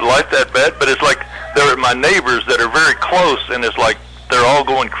mean, is it life that bad? But it's like they're my neighbors that are very close, and it's like they're all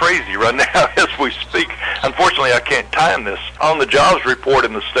going crazy right now as we speak. Unfortunately, I can't time this. On the jobs report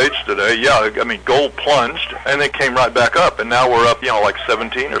in the States today, gold plunged, and then came right back up, and now we're up, like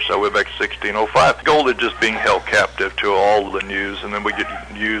 17 or so. We're back to 1605. Gold is just being held captive to all of the news, and then we get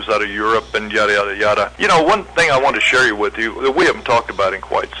news out of Europe and yada, yada, yada. One thing I want to share with you that we haven't talked about in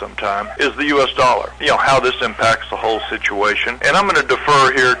quite some time is the U.S. dollar, how this impacts the whole situation. And I'm going to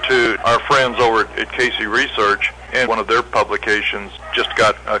defer here to our friends over at Casey Research, and one of their publications just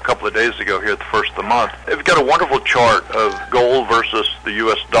got a couple of days ago here at the first of the month. They've got a wonderful chart of gold versus the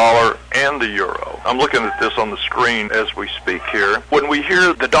U.S. dollar and the euro. I'm looking at this on the screen as we speak here. When we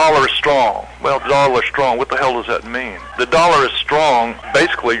hear the dollar is strong, well, the dollar is strong, what the hell does that mean? The dollar is strong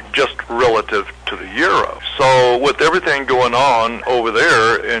basically just relative to the euro. So with everything going on over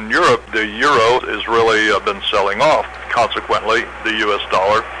there in Europe, the euro has really been selling off. Consequently, the U.S.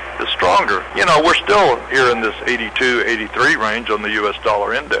 dollar is stronger. We're still here in this 82, 83 range on the U.S.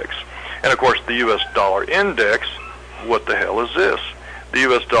 dollar index. And of course, the U.S. dollar index, what the hell is this? The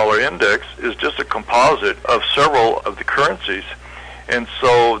U.S. dollar index is just a composite of several of the currencies. And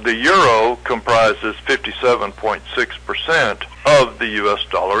so the euro comprises 57.6% of the U.S.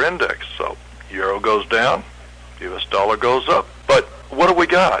 dollar index. So euro goes down, U.S. dollar goes up. But what do we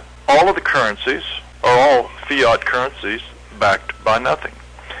got? All of the currencies are all fiat currencies backed by nothing.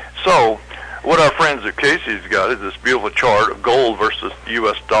 So what our friends at Casey's got is this beautiful chart of gold versus the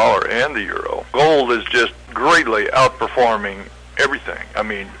U.S. dollar and the euro. Gold is just greatly outperforming everything. I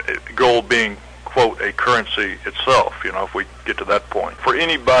mean, gold being, quote, a currency itself, if we get to that point. For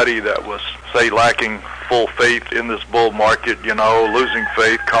anybody that was, say, lacking full faith in this bull market, losing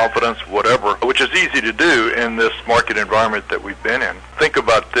faith, confidence, whatever, which is easy to do in this market environment that we've been in. Think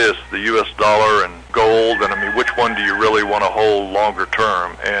about this, the U.S. dollar and gold, and which one do you really want to hold longer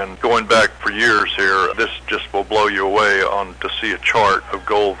term? And going back for years here, this just will blow you away to see a chart of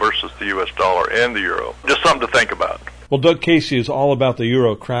gold versus the U.S. dollar and the euro. Just something to think about. Well, Doug Casey is all about the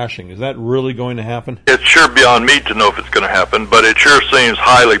euro crashing. Is that really going to happen? It's sure beyond me to know if it's going to happen, but it sure seems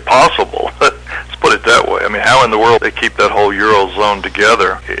highly possible. Let's put it that way. How in the world they keep that whole eurozone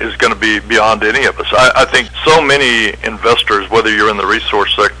together is going to be beyond any of us. I think so many investors, whether you're in the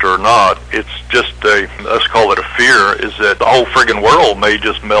resource sector or not, it's just let's call it a fear, is that the whole friggin' world may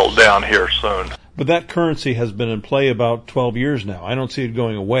just melt down here soon. But that currency has been in play about 12 years now. I don't see it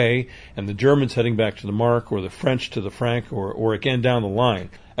going away, and the Germans heading back to the mark, or the French to the franc, or again down the line.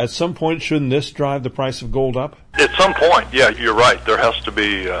 At some point, shouldn't this drive the price of gold up? At some point, yeah, you're right. There has to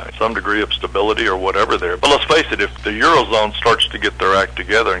be some degree of stability or whatever there. But let's face it, if the Eurozone starts to get their act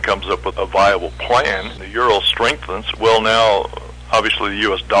together and comes up with a viable plan, the Euro strengthens, well, now, obviously, the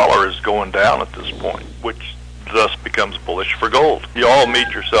U.S. dollar is going down at this point, which thus becomes bullish for gold. You all meet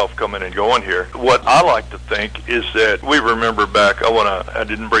yourself coming and going here. What I like to think is that we remember back, I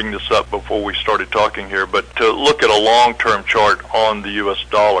didn't bring this up before we started talking here, but to look at a long-term chart on the U.S.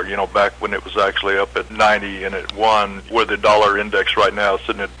 dollar, back when it was actually up at 90 and at 1, where the dollar index right now is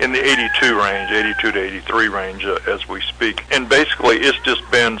sitting in the 82 range, 82 to 83 range as we speak. And basically, it's just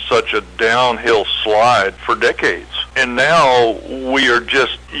been such a downhill slide for decades. And now we are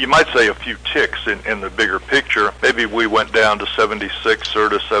just, you might say, a few ticks in the bigger picture. Maybe we went down to 76 or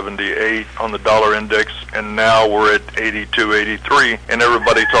to 78 on the dollar index, and now we're at 82, 83, and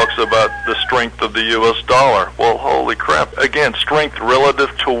everybody talks about the strength of the U.S. dollar. Well, holy crap. Again, strength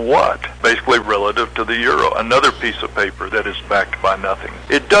relative to what? basically relative to the euro, another piece of paper that is backed by nothing.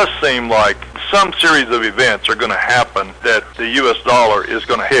 It does seem like some series of events are going to happen that the U.S. dollar is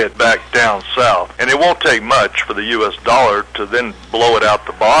going to head back down south. And it won't take much for the U.S. dollar to then blow it out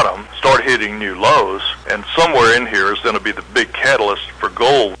the bottom, start hitting new lows, and somewhere in here is going to be the big catalyst for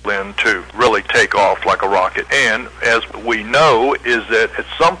gold then to really take off like a rocket. And as we know is that at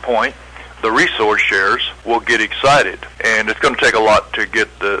some point, the resource shares will get excited. And it's going to take a lot to get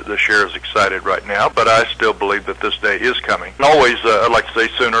the shares excited right now, but I still believe that this day is coming. And always, I'd like to say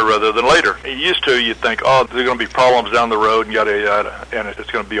sooner rather than later. It used to, you'd think, oh, there's going to be problems down the road and yada, yada, and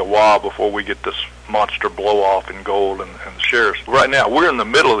it's going to be a while before we get this monster blow off in gold and the shares. Right now, we're in the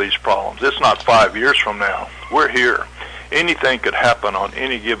middle of these problems. It's not 5 years from now. We're here. Anything could happen on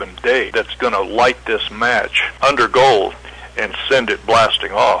any given day that's going to light this match under gold and send it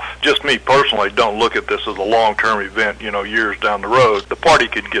blasting off. Just me personally don't look at this as a long-term event, years down the road. The party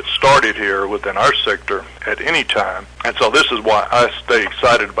could get started here within our sector at any time. And so this is why I stay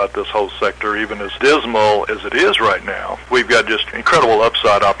excited about this whole sector, even as dismal as it is right now. We've got just incredible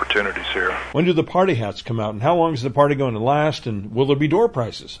upside opportunities here. When do the party hats come out, and how long is the party going to last, and will there be door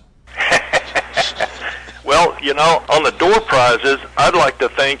prizes? Well, on the door prizes, I'd like to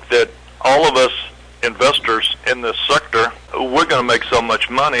think that all of us investors in this sector, we're going to make so much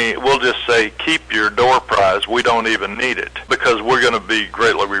money, we'll just say, keep your door prize. We don't even need it because we're going to be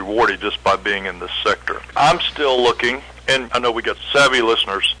greatly rewarded just by being in this sector. I'm still looking, and I know we got savvy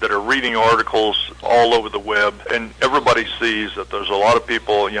listeners that are reading articles all over the web, and everybody sees that there's a lot of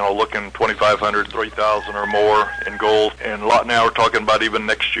people, looking 2,500, 3,000 or more in gold, and a lot now are talking about even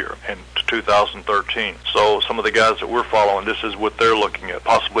next year and 2013. So some of the guys that we're following, this is what they're looking at,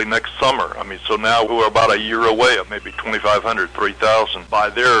 possibly next summer. So now we're about a year away of maybe 2,500, 3,000 by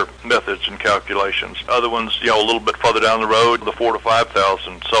their methods and calculations. Other ones, a little bit further down the road, the 4,000 to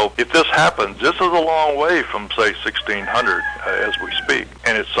 5,000. So if this happens, this is a long way from, say, 1,600 as we speak.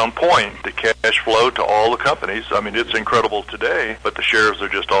 And at some point, the cash flow to all the companies, it's incredible today, but the shares are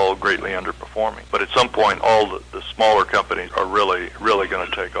just all greatly underperforming. But at some point, all the smaller companies are really, really going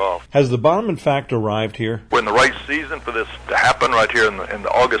to take off. Has the bottom, in fact, arrived here? We're in the right season for this to happen right here in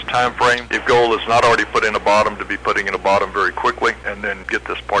the August time frame. If gold is not already put in a bottom, to be putting in a bottom very quickly and then get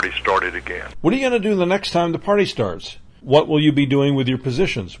this party started again. What are you going to do the next time the party starts? What will you be doing with your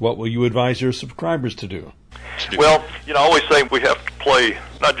positions? What will you advise your subscribers to do? Well, I always say we have to play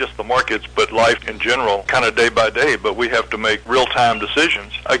not just the markets, but life in general, kind of day by day, but we have to make real-time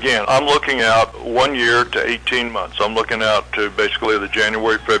decisions. Again, I'm looking out 1 year to 18 months. I'm looking out to basically the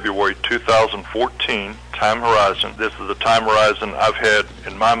January, February 2014 time horizon. This is a time horizon I've had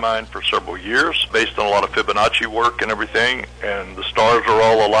in my mind for several years, based on a lot of Fibonacci work and everything, and the stars are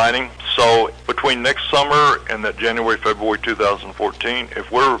all aligning. So between next summer and that January, February 2014,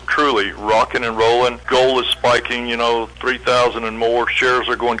 if we're truly rocking and rolling, gold is spiking, 3,000 and more, shares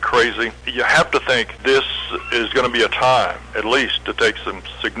are going crazy, you have to think this is going to be a time, at least, to take some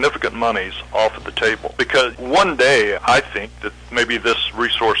significant monies off of the table. Because one day, I think that maybe this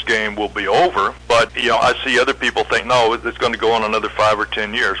resource game will be over, but, I see other people think, no, it's going to go on another 5 or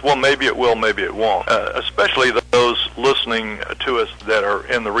 10 years. Well, maybe it will, maybe it won't. Especially those listening to us that are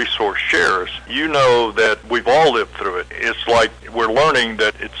in the resource shares, you know that we've all lived through it. It's like we're learning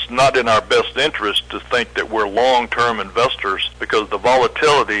that it's not in our best interest to think that we're long-term investors because the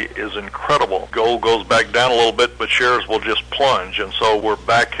volatility is incredible. Gold goes back down a little bit, but shares will just plunge. And so we're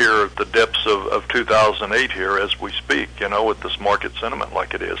back here at the depths of 2008 here as we speak, with this market sentiment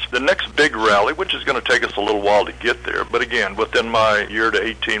like it is. The next big rally, which is going to take us a little while to get there, but again, within my year to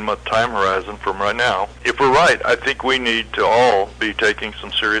 18-month time horizon from right now, if we're right, I think we need to all be taking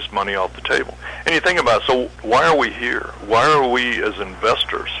some serious money off the table. And you think about, so why are we here? Why are we as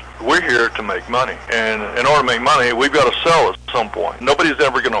investors? We're here to make money. And in order to make money, we've got to sell at some point. Nobody's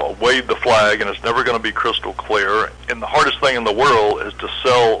ever going to wave the flag, and it's never going to be crystal clear. And the hardest thing in the world is to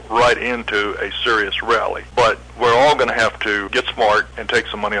sell right into a serious rally. But we're all going to have to get smart and take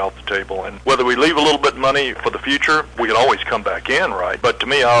some money off the table. And whether we leave a little bit of money for the future, we can always come back in, right? But to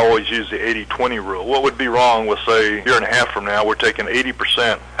me, I always use the 80-20 rule. What would be wrong with, say, a year and a half from now, we're taking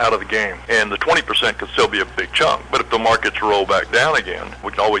 80% out of the game, and the 20% could still be a big chunk. But if the markets roll back down again,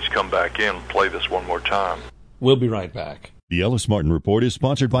 we can always come back in and play this one more time. We'll be right back. The Ellis Martin Report is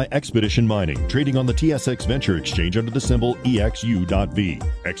sponsored by Expedition Mining, trading on the TSX Venture Exchange under the symbol EXU.V.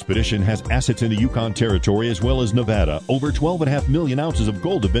 Expedition has assets in the Yukon Territory as well as Nevada. Over 12.5 million ounces of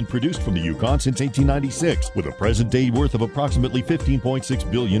gold have been produced from the Yukon since 1896, with a present-day worth of approximately $15.6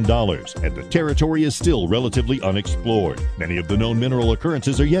 billion, and the territory is still relatively unexplored. Many of the known mineral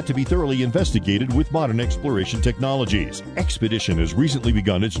occurrences are yet to be thoroughly investigated with modern exploration technologies. Expedition has recently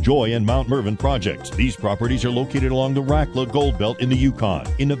begun its Joy and Mount Mervyn projects. These properties are located along the Rackla Gold Belt in the Yukon.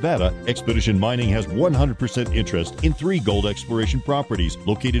 In Nevada, Expedition Mining has 100% interest in 3 gold exploration properties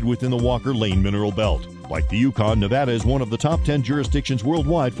located within the Walker Lane mineral belt. Like the Yukon, Nevada is one of the top 10 jurisdictions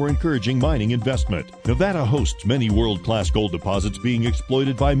worldwide for encouraging mining investment. Nevada hosts many world-class gold deposits being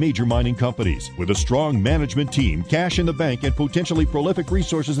exploited by major mining companies. With a strong management team, cash in the bank, and potentially prolific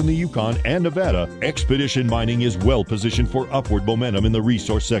resources in the Yukon and Nevada, Expedition Mining is well positioned for upward momentum in the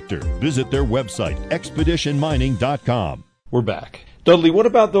resource sector. Visit their website, expeditionmining.com. We're back. Dudley, what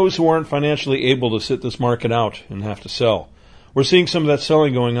about those who aren't financially able to sit this market out and have to sell? We're seeing some of that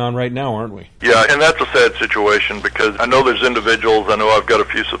selling going on right now, aren't we? Yeah, and that's a sad situation because I know there's individuals, I know I've got a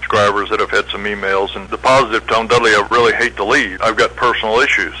few subscribers that have had some emails, and the positive tone, Dudley, I really hate to leave. I've got personal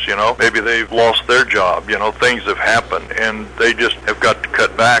issues, Maybe they've lost their job, things have happened, and they just have got to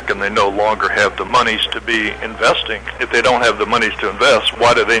cut back, and they no longer have the monies to be investing. If they don't have the monies to invest,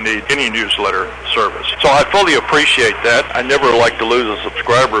 why do they need any newsletter service? So I fully appreciate that. I never like to lose a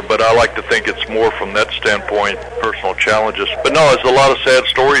subscriber, but I like to think it's more from that standpoint, personal challenges. But no, there's a lot of sad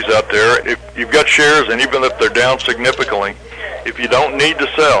stories out there. If you've got shares, and even if they're down significantly, if you don't need to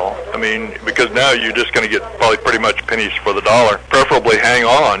sell, because now you're just going to get probably pretty much pennies for the dollar, preferably hang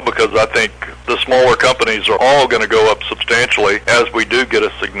on, because I think the smaller companies are all going to go up substantially as we do get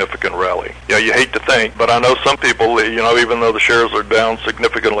a significant rally. Yeah, you hate to think, but I know some people, even though the shares are down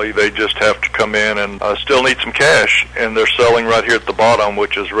significantly, they just have to come in and still need some cash, and they're selling right here at the bottom,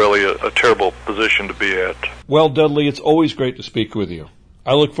 which is really a terrible position to be at. Well, Dudley, it's always great to speak with you.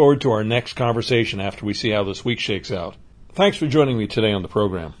 I look forward to our next conversation after we see how this week shakes out. Thanks for joining me today on the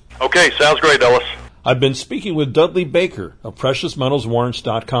program. Okay, sounds great, Ellis. I've been speaking with Dudley Baker of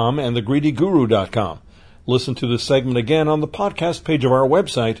PreciousMetals.Warrants.com and TheGreedyGuru.com. Listen to this segment again on the podcast page of our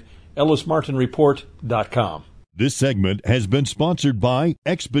website, EllisMartinReport.com. This segment has been sponsored by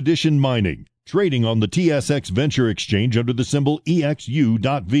Expedition Mining, trading on the TSX Venture Exchange under the symbol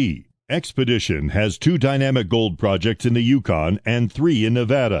EXU.V. Expedition has 2 dynamic gold projects in the Yukon and 3 in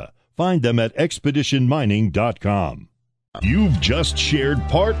Nevada. Find them at expeditionmining.com. You've just shared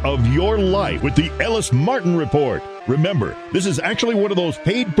part of your life with the Ellis Martin Report. Remember, this is actually one of those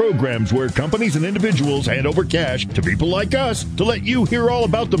paid programs where companies and individuals hand over cash to people like us to let you hear all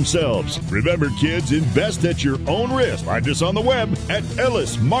about themselves. Remember, kids, invest at your own risk. Find us on the web at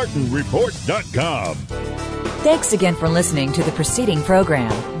ellismartinreport.com. Thanks again for listening to the preceding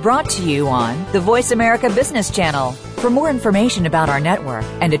program, brought to you on the Voice America Business Channel. For more information about our network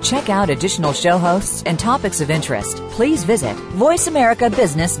and to check out additional show hosts and topics of interest, please visit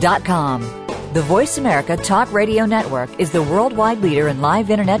voiceamericabusiness.com. The Voice America Talk Radio Network is the worldwide leader in live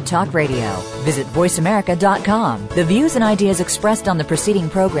Internet talk radio. Visit voiceamerica.com. The views and ideas expressed on the preceding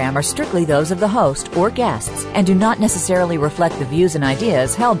program are strictly those of the host or guests and do not necessarily reflect the views and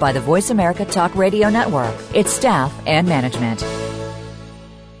ideas held by the Voice America Talk Radio Network, its staff, and management.